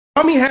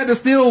Nami had to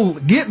still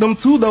get them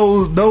to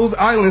those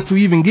islands to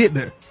even get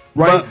there.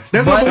 Right.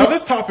 Now,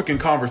 this topic in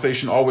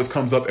conversation always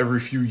comes up every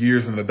few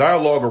years, and the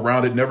dialogue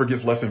around it never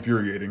gets less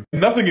infuriating.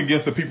 Nothing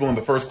against the people in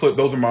the first clip.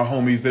 Those are my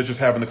homies. They're just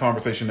having the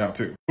conversation now,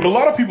 too. But a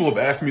lot of people have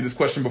asked me this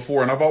question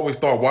before, and I've always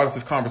thought, why does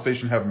this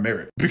conversation have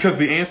merit? Because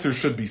the answer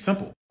should be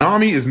simple.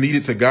 Nami is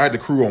needed to guide the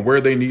crew on where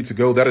they need to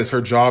go. That is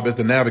her job as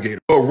the navigator.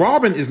 But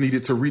Robin is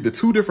needed to read the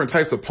two different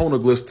types of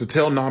poneglyphs to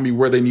tell Nami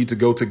where they need to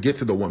go to get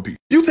to the One Piece.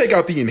 You take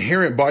out the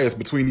inherent bias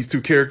between these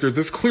two characters,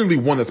 there's clearly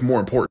one that's more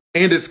important.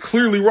 And it's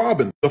clearly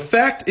Robin. The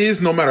fact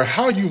is, no matter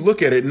how you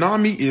look at it,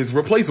 Nami is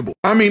replaceable.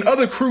 I mean,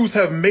 other crews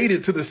have made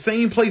it to the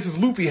same place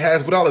as Luffy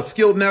has without a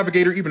skilled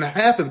navigator even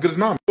half as good as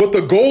Nami. But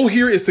the goal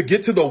here is to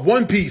get to the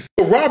One Piece.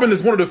 But Robin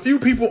is one of the few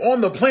people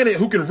on the planet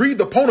who can read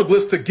the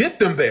poneglyphs to get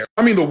them there.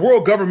 I mean, the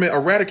world government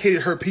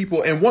eradicated her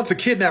people and want to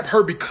kidnap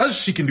her because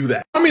she can do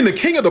that. I mean, the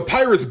king of the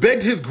pirates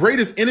begged his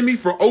greatest enemy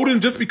for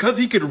Odin just because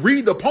he could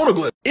read the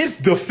poneglyph. It's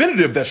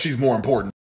definitive that she's more important.